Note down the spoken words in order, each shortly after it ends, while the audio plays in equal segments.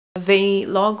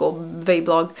vlog or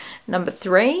vlog number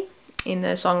 3 in the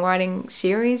songwriting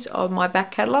series of my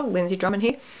back catalogue. Lindsay Drummond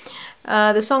here.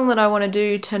 The song that I want to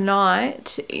do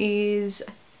tonight is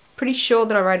pretty sure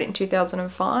that I wrote it in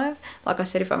 2005. Like I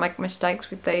said, if I make mistakes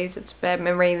with these, it's bad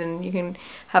memory, then you can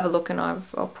have a look, and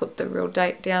I'll put the real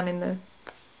date down in the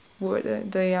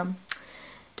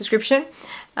description.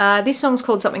 This song's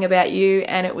called Something About You,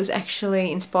 and it was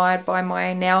actually inspired by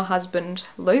my now husband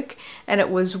Luke, and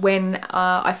it was when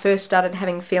I first started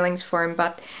having feelings for him,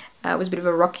 but it was a bit of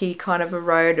a rocky kind of a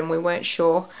road, and we weren't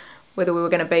sure whether we were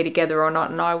going to be together or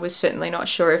not, and I was certainly not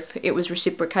sure if it was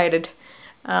reciprocated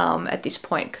at this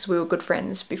point, because we were good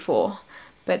friends before.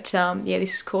 But yeah,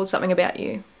 this is called Something About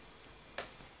You.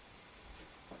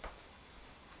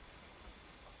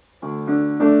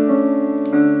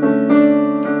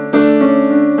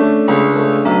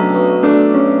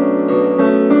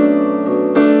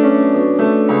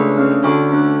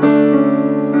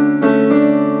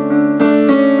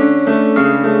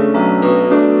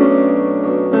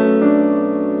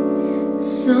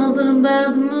 Something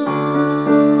about the moon,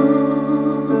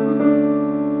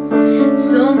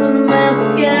 something about the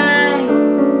sky,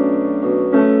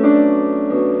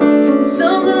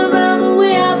 something about the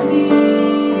way I feel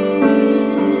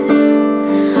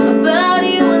about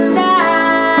you and I.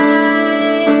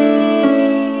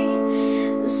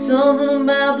 There's something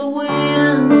about the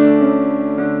wind,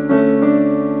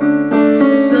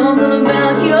 there's something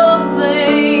about your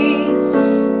face,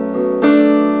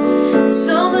 there's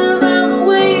something about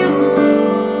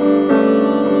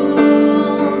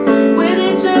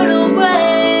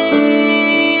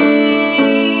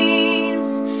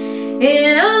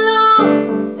and I know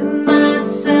it might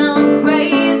sound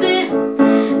crazy,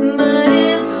 but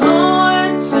it's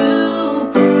hard to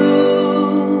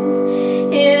prove.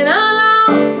 And I know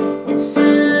it's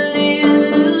an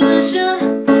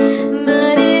illusion,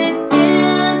 but it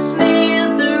gets me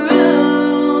through.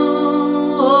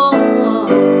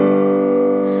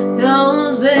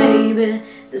 'Cause baby,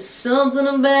 there's something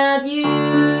about you.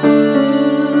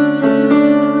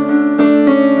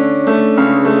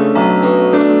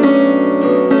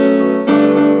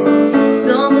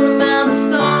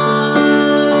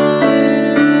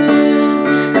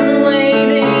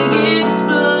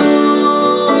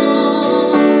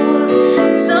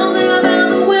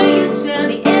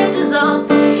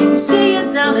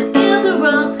 Diamond in the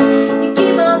rough, you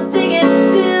keep on digging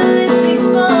till it's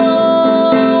exposed.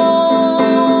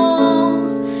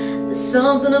 There's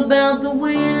something about the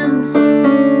wind,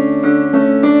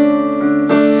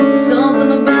 there's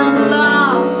something about the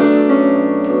loss,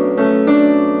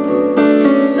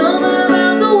 there's something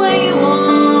about the way you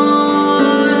are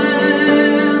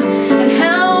and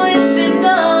how it's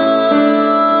enough.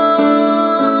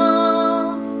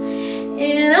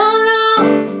 And I know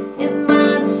it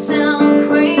might sound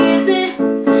crazy,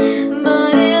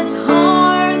 but it's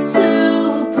hard to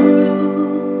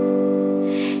prove.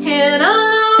 And I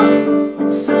know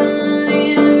it's an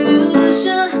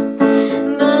illusion,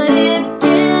 but it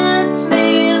gets me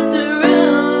through.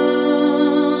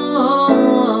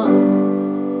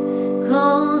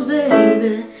 'Cause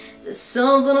baby, there's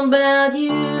something about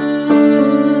you.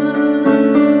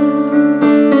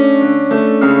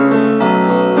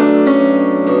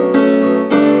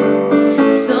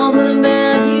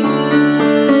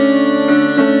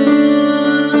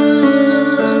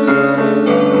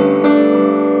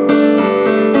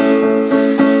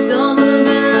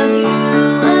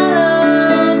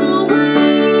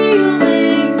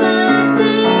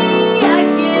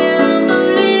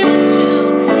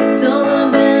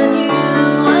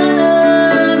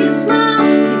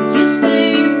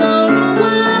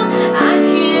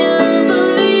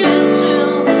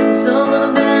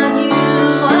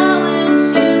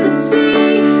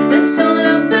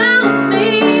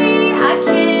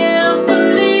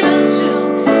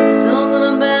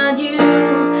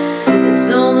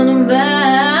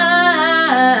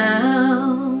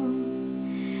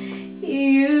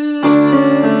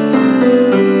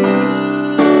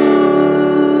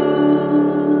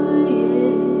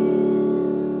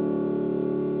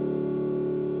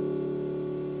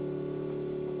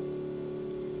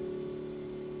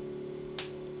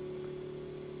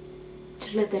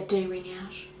 Just let that D ring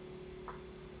out.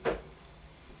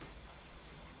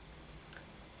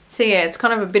 So yeah, it's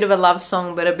kind of a bit of a love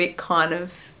song, but a bit kind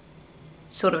of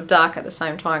sort of dark at the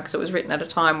same time, because it was written at a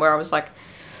time where I was like,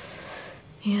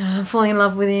 you know, I'm falling in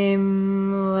love with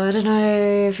him. I don't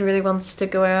know if he really wants to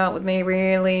go out with me,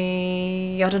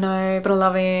 really. I don't know, but I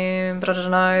love him, but I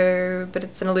don't know, but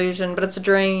it's an illusion, but it's a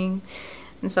dream.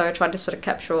 And so I tried to sort of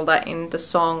capture all that in the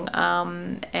song,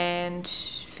 and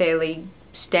fairly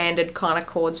standard kind of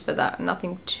chords for that.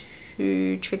 Nothing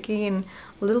too tricky and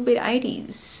a little bit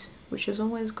 80s, which is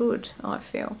always good, I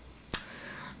feel.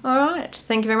 Alright,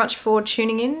 thank you very much for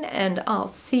tuning in, and I'll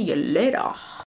see you later.